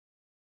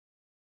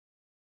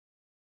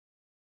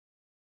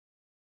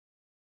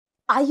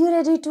Are you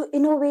ready to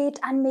innovate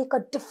and make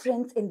a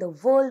difference in the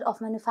world of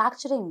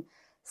manufacturing?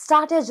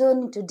 Start your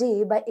journey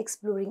today by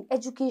exploring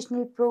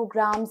educational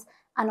programs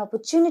and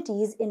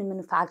opportunities in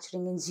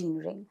manufacturing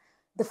engineering.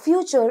 The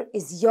future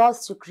is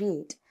yours to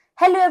create.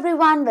 Hello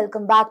everyone,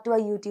 welcome back to our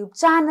YouTube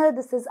channel.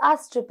 This is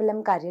us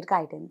M Career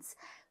Guidance.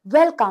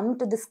 Welcome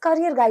to this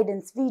career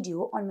guidance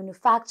video on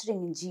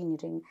manufacturing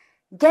engineering.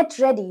 Get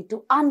ready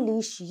to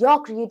unleash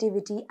your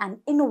creativity and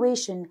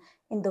innovation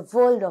in the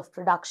world of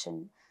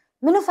production.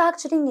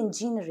 Manufacturing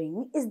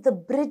engineering is the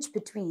bridge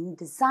between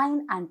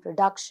design and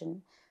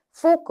production,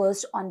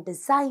 focused on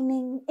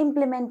designing,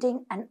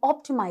 implementing, and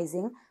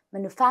optimizing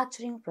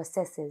manufacturing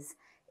processes.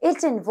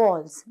 It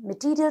involves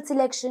material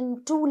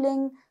selection,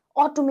 tooling,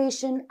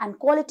 automation, and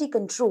quality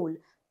control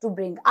to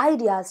bring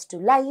ideas to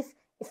life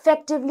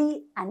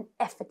effectively and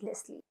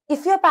effortlessly.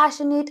 If you're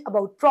passionate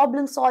about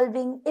problem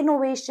solving,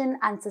 innovation,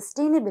 and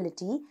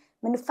sustainability,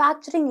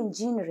 manufacturing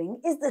engineering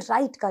is the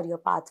right career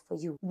path for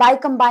you. By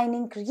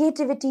combining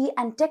creativity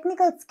and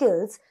technical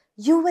skills,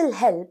 you will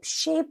help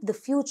shape the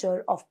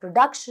future of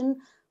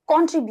production,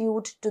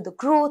 contribute to the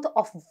growth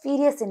of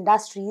various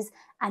industries,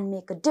 and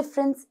make a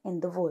difference in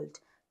the world.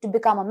 To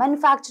become a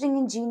manufacturing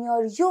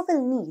engineer, you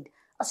will need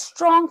a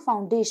strong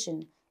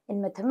foundation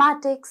in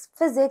mathematics,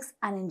 physics,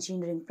 and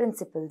engineering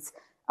principles.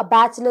 A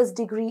bachelor's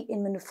degree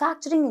in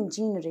manufacturing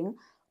engineering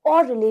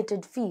or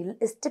related field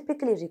is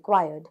typically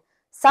required.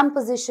 Some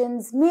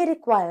positions may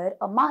require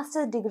a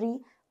master's degree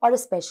or a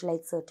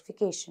specialized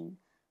certification.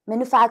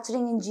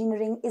 Manufacturing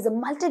engineering is a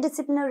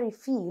multidisciplinary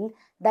field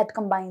that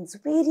combines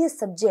various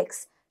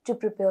subjects to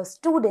prepare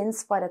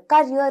students for a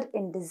career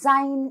in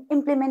design,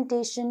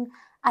 implementation,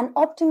 and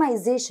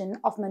optimization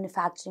of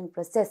manufacturing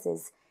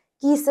processes.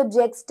 Key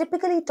subjects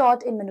typically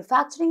taught in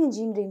manufacturing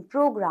engineering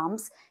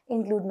programs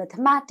include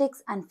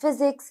mathematics and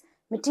physics,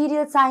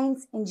 material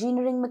science,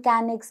 engineering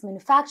mechanics,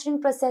 manufacturing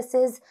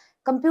processes,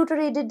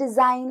 computer-aided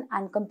design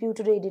and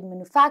computer-aided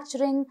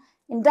manufacturing,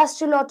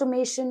 industrial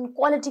automation,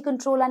 quality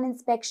control and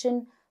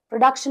inspection,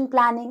 production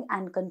planning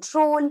and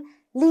control,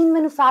 lean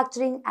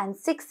manufacturing and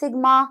Six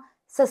Sigma,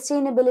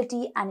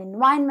 sustainability and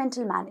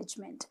environmental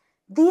management.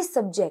 These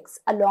subjects,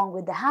 along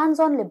with the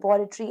hands-on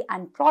laboratory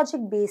and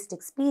project-based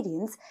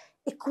experience,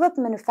 equip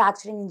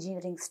manufacturing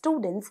engineering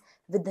students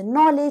with the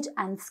knowledge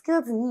and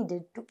skills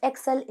needed to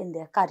excel in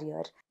their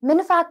career.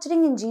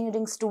 Manufacturing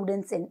engineering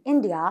students in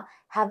India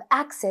have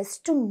access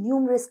to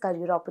numerous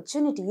career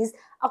opportunities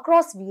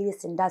across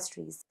various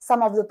industries.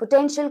 Some of the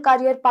potential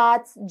career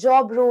paths,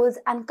 job roles,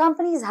 and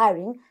companies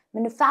hiring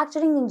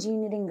manufacturing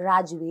engineering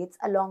graduates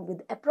along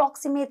with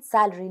approximate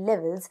salary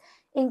levels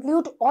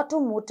include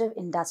automotive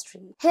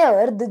industry.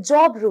 Here, the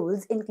job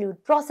roles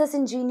include process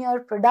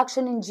engineer,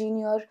 production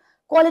engineer,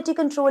 quality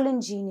control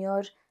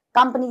engineer.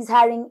 Companies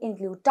hiring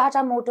include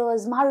Tata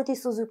Motors, Maruti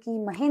Suzuki,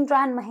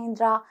 Mahindra and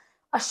Mahindra,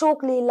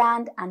 Ashok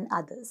Leyland and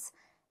others.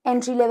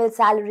 Entry-level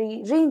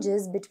salary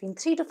ranges between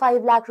 3 to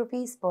 5 lakh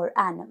rupees per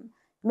annum.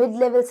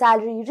 Mid-level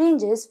salary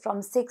ranges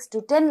from 6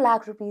 to 10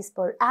 lakh rupees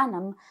per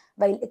annum,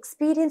 while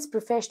experienced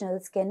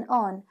professionals can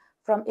earn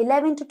from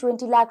 11 to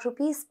 20 lakh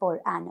rupees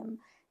per annum.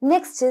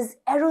 Next is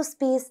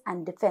aerospace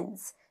and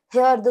defense.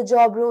 Here the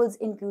job roles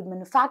include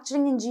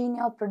manufacturing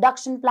engineer,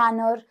 production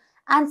planner,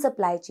 and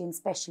supply chain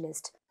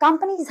specialist.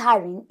 Companies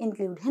hiring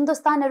include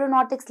Hindustan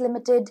Aeronautics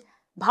Limited,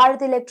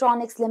 Bharat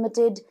Electronics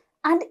Limited,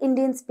 and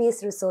Indian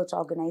Space Research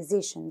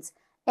Organizations.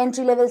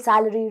 Entry-level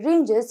salary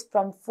ranges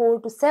from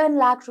 4 to 7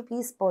 lakh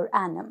rupees per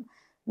annum.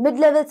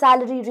 Mid-level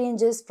salary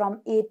ranges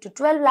from 8 to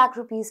 12 lakh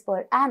rupees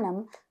per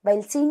annum,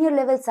 while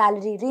senior-level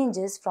salary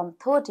ranges from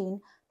 13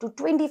 to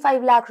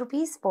 25 lakh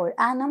rupees per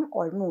annum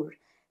or more.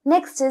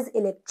 Next is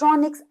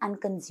electronics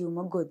and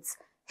consumer goods.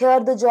 Here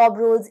the job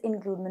roles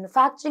include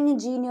manufacturing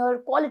engineer,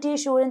 quality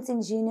assurance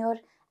engineer,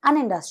 and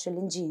industrial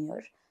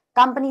engineer.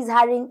 Companies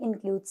hiring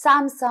include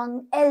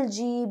Samsung,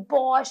 LG,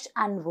 Bosch,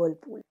 and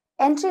Whirlpool.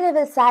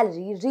 Entry-level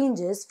salary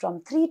ranges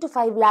from 3 to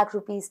 5 lakh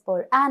rupees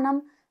per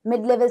annum,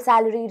 mid-level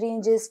salary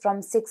ranges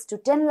from 6 to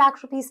 10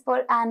 lakh rupees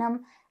per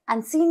annum,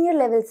 and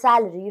senior-level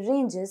salary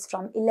ranges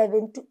from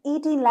 11 to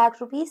 18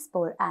 lakh rupees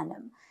per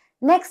annum.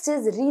 Next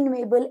is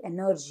renewable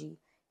energy.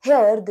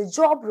 Here, the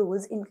job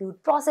roles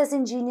include process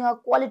engineer,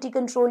 quality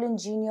control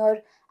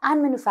engineer,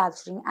 and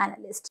manufacturing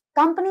analyst.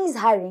 Companies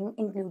hiring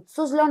include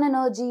Suzlon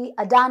Energy,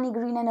 Adani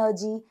Green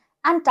Energy,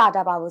 and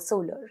Tata Power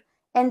Solar.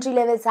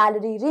 Entry-level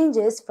salary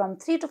ranges from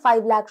 3 to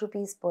 5 lakh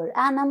rupees per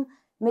annum,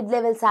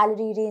 mid-level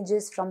salary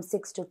ranges from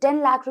 6 to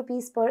 10 lakh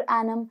rupees per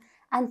annum,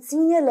 and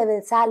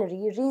senior-level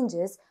salary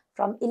ranges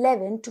from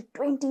 11 to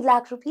 20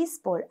 lakh rupees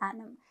per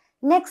annum.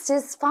 Next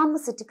is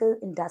pharmaceutical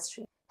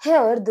industry.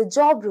 Here, the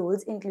job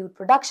roles include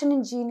production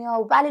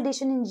engineer,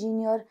 validation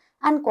engineer,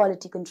 and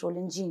quality control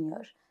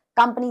engineer.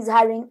 Companies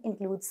hiring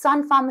include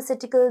Sun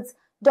Pharmaceuticals,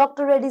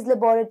 Dr. Reddy's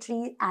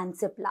Laboratory, and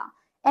Cipla.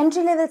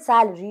 Entry-level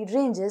salary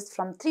ranges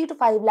from 3 to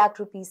 5 lakh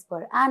rupees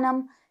per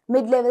annum,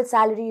 mid-level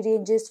salary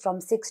ranges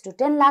from 6 to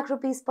 10 lakh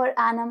rupees per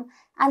annum,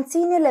 and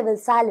senior-level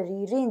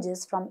salary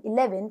ranges from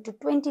 11 to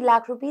 20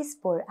 lakh rupees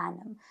per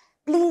annum.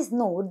 Please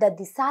note that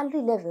the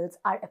salary levels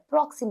are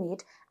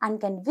approximate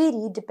and can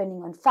vary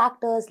depending on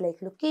factors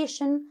like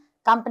location,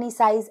 company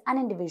size, and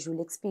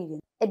individual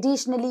experience.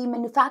 Additionally,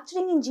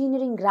 manufacturing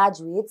engineering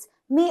graduates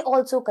may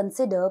also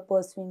consider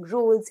pursuing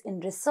roles in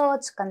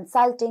research,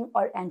 consulting,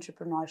 or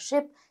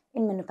entrepreneurship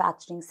in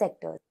manufacturing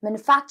sectors.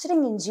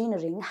 Manufacturing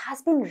engineering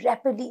has been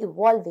rapidly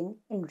evolving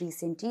in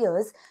recent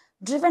years,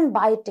 driven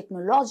by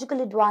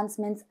technological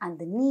advancements and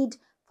the need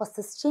for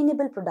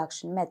sustainable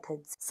production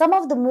methods. Some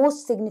of the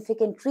most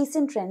significant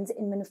recent trends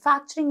in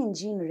manufacturing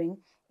engineering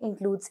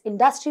includes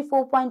Industry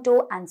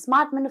 4.0 and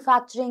smart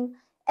manufacturing,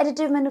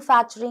 additive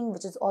manufacturing,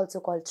 which is also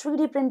called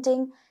 3D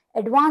printing,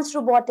 advanced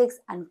robotics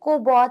and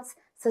cobots,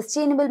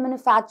 sustainable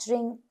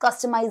manufacturing,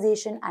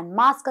 customization and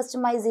mass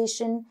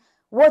customization,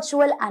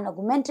 virtual and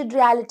augmented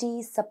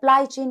reality,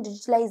 supply chain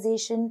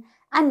digitalization,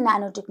 and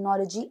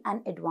nanotechnology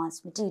and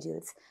advanced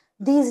materials.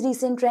 These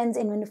recent trends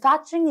in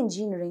manufacturing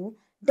engineering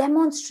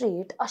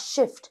demonstrate a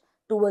shift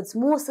towards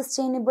more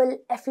sustainable,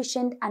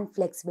 efficient, and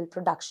flexible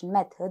production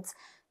methods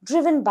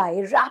driven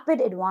by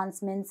rapid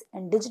advancements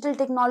in digital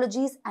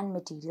technologies and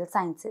material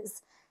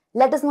sciences.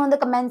 Let us know in the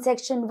comment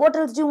section what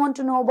else do you want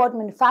to know about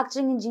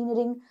manufacturing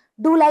engineering.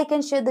 Do like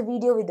and share the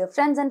video with your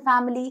friends and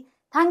family.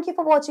 Thank you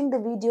for watching the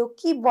video.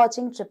 Keep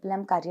watching Triple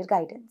M Career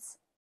Guidance.